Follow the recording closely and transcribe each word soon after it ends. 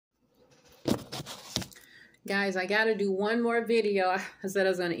Guys, I got to do one more video. I said I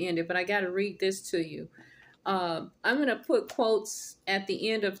was going to end it, but I got to read this to you. I'm going to put quotes at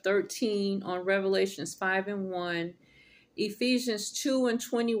the end of 13 on Revelations 5:1, Ephesians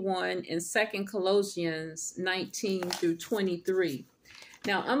 2:21, and 2 Colossians 19-23.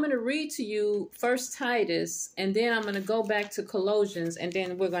 Now, I'm going to read to you first Titus, and then I'm going to go back to Colossians, and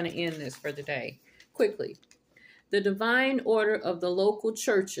then we're going to end this for the day. Quickly. The divine order of the local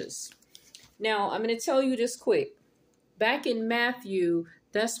churches. Now, I'm going to tell you this quick. Back in Mathew,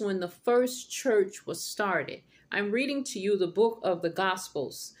 that's when the first church was started. I'm reading to you the book of the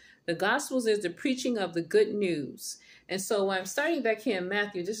Gospels. The Gospels is the preaching of the good news. And so I'm starting back here in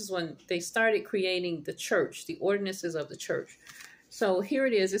Mathew. This is when they started creating the church, the ordinances of the church. So here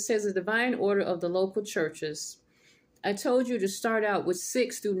it is. It says the divine order of the local churches. I told you to start out with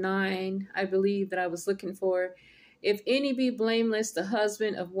 6-9, I believe, that I was looking for. If any be blameless, the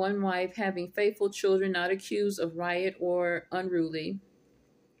husband of one wife, having faithful children, not accused of riot or unruly.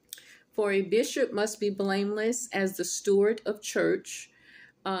 For a bishop must be blameless as the steward of church,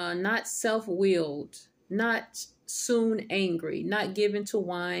 not self-willed, not soon angry, not given to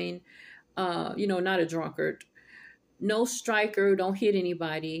wine, not a drunkard, no striker, don't hit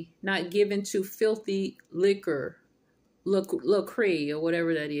anybody, not given to filthy liquor, lucre, or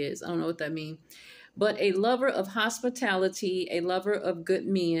whatever that is. I don't know what that means. But a lover of hospitality, a lover of good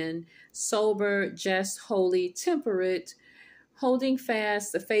men, sober, just, holy, temperate, holding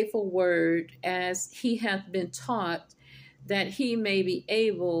fast the faithful word as he hath been taught, that he may be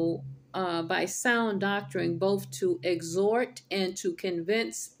able by sound doctrine both to exhort and to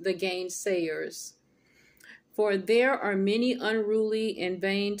convince the gainsayers. For there are many unruly and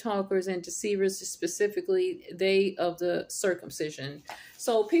vain talkers and deceivers, specifically they of the circumcision.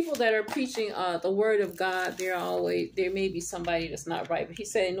 So people that are preaching the word of God, there may be somebody that's not right. But he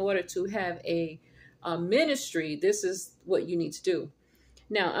said in order to have a ministry, this is what you need to do.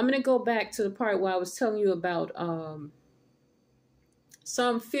 Now, I'm going to go back to the part where I was telling you about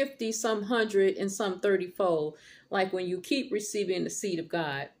some 50, some 100, and some 30-fold, like when you keep receiving the seed of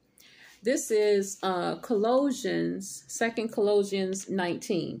God. This is Colossians, 2 Colossians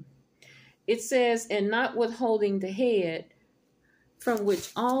 19. It says, and not withholding the head, from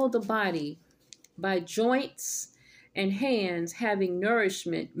which all the body, by joints and hands, having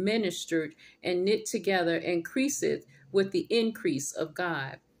nourishment, ministered and knit together, increaseth with the increase of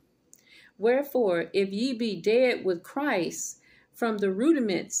God. Wherefore, if ye be dead with Christ from the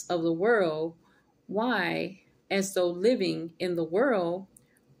rudiments of the world, why, as though living in the world,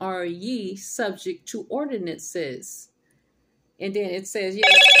 are ye subject to ordinances? And then it says, yeah.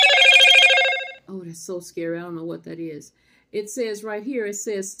 Oh, that's so scary. I don't know what that is. It says right here, it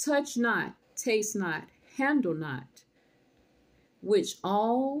says, touch not, taste not, handle not, which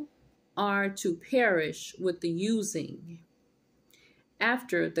all are to perish with the using,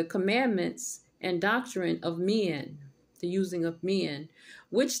 after the commandments and doctrine of men, the using of men,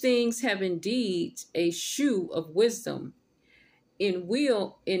 which things have indeed a shew of wisdom, in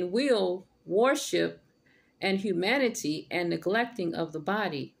will worship and humanity and neglecting of the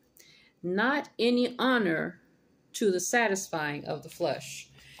body, not any honor to the satisfying of the flesh.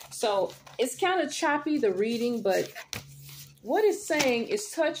 So it's kind of choppy, the reading, but what it's saying is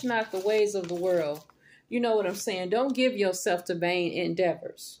touch not the ways of the world. You know what I'm saying? Don't give yourself to vain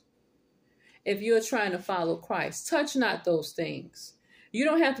endeavors. If you're trying to follow Christ, touch not those things. You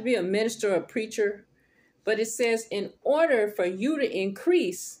don't have to be a minister or a preacher. But it says in order for you to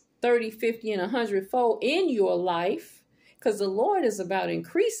increase 30, 50, and 100-fold in your life, because the Lord is about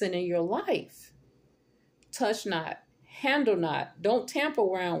increasing in your life, touch not, handle not. Don't tamper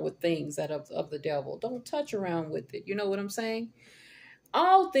around with things that of the devil. Don't touch around with it. You know what I'm saying?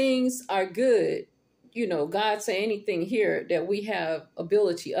 All things are good. You know, God say anything here that we have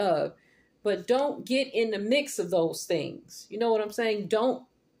ability of, but don't get in the mix of those things. You know what I'm saying? Don't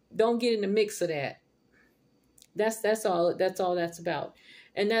get in the mix of that. That's all that's about.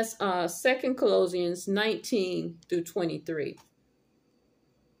 And that's 2 Colossians 19-23.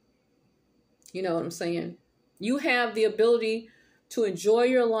 You know what I'm saying? You have the ability to enjoy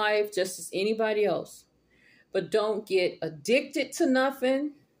your life just as anybody else. But don't get addicted to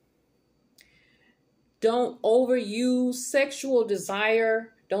nothing. Don't overuse sexual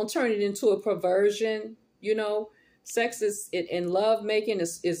desire. Don't turn it into a perversion, you know. Sex is in love making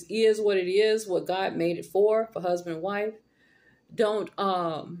is what it is, what God made it for husband and wife. Don't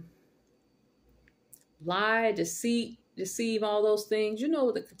lie, deceive, all those things. You know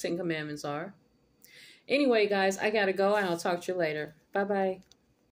what the 10 Commandments are. Anyway, guys, I gotta go and I'll talk to you later. Bye-bye.